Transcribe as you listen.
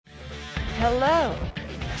Hello,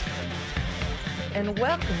 and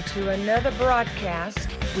welcome to another broadcast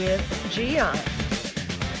with Gian.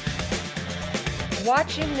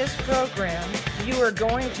 Watching this program, you are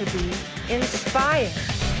going to be inspired,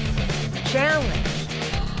 challenged,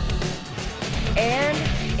 and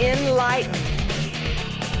enlightened.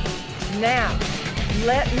 Now,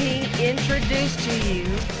 let me introduce to you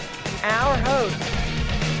our host,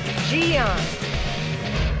 Gian.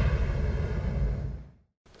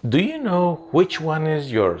 Do you know which one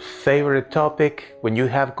is your favorite topic when you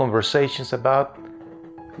have conversations about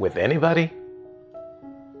with anybody?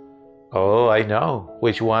 Oh, I know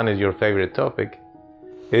which one is your favorite topic.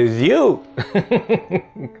 It's you!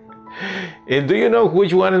 And do you know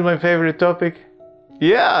which one is my favorite topic?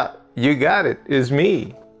 Yeah, you got it. It's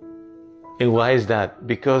me. And why is that?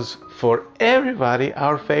 Because for everybody,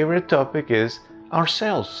 our favorite topic is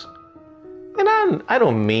ourselves. And I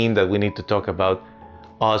don't mean that we need to talk about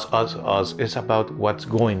us. It's about what's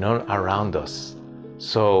going on around us.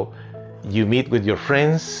 So you meet with your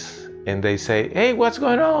friends and they say, hey, what's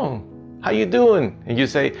going on? How you doing? And you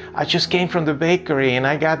say, I just came from the bakery and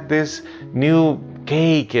I got this new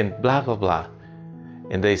cake and blah, blah, blah.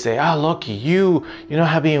 And they say, lucky you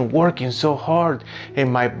have been working so hard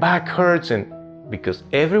and my back hurts. And because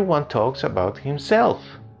everyone talks about himself.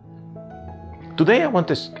 Today I want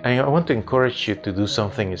to encourage you to do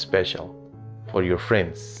something special for your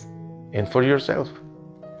friends and for yourself.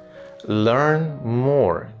 Learn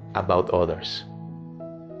more about others.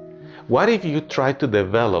 What if you try to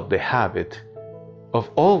develop the habit of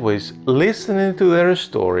always listening to their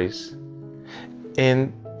stories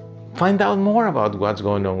and find out more about what's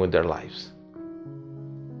going on with their lives?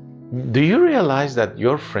 Do you realize that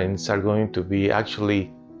your friends are going to be actually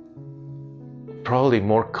probably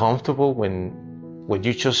more comfortable when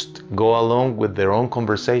you just go along with their own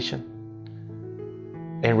conversation?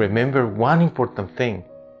 And remember one important thing,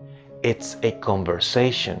 it's a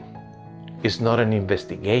conversation. It's not an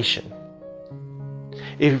investigation.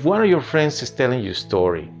 If one of your friends is telling you a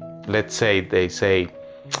story, let's say they say,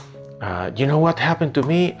 you know what happened to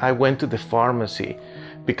me? I went to the pharmacy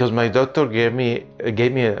because my doctor gave me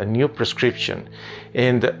a new prescription.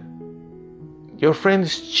 And your friend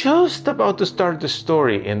is just about to start the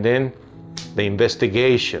story, and then the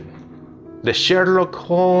investigation, the Sherlock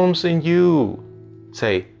Holmes in you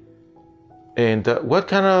say, and what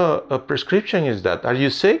kind of a prescription is that? Are you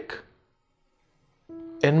sick?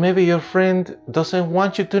 And maybe your friend doesn't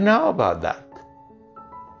want you to know about that.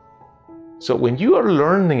 So when you are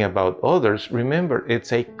learning about others, remember,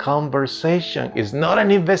 it's a conversation. It's not an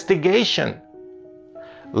investigation.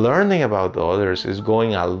 Learning about others is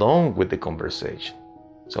going along with the conversation.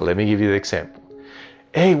 So let me give you the example.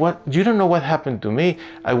 Hey, you don't know what happened to me?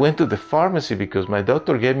 I went to the pharmacy because my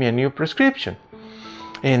doctor gave me a new prescription.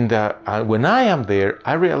 And when I am there,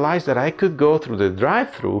 I realized that I could go through the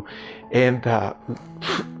drive-thru and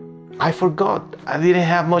I forgot I didn't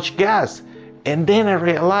have much gas. And then I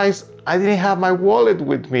realized I didn't have my wallet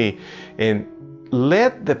with me. And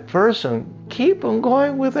let the person keep on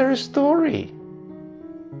going with their story.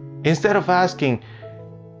 Instead of asking,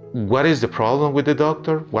 what is the problem with the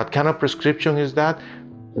doctor? What kind of prescription is that?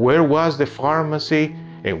 Where was the pharmacy?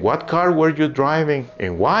 And what car were you driving?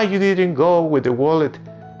 And why you didn't go with the wallet?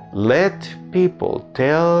 Let people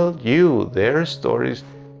tell you their stories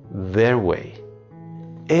their way.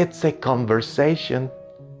 It's a conversation.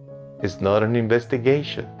 It's not an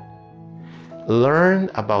investigation.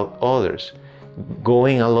 Learn about others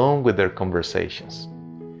going along with their conversations.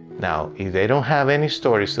 Now, if they don't have any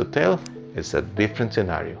stories to tell, it's a different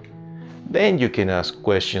scenario. Then you can ask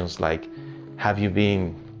questions like, have you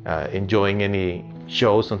been enjoying any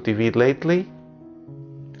shows on TV lately?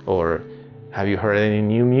 Or have you heard any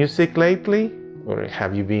new music lately? Or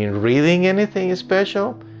have you been reading anything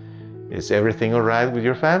special? Is everything all right with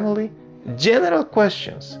your family? General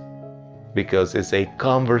questions, because it's a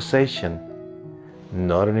conversation,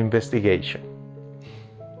 not an investigation.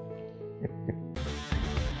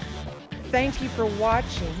 Thank you for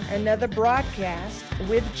watching another broadcast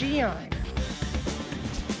with Gian.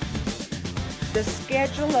 The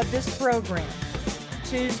schedule of this program: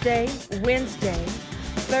 Tuesday, Wednesday,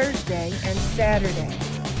 Thursday, and Saturday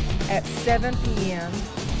at 7 p.m.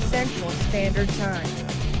 Central Standard Time.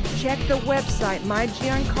 Check the website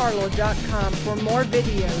mygiancarlo.com for more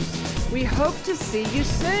videos. We hope to see you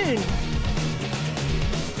soon.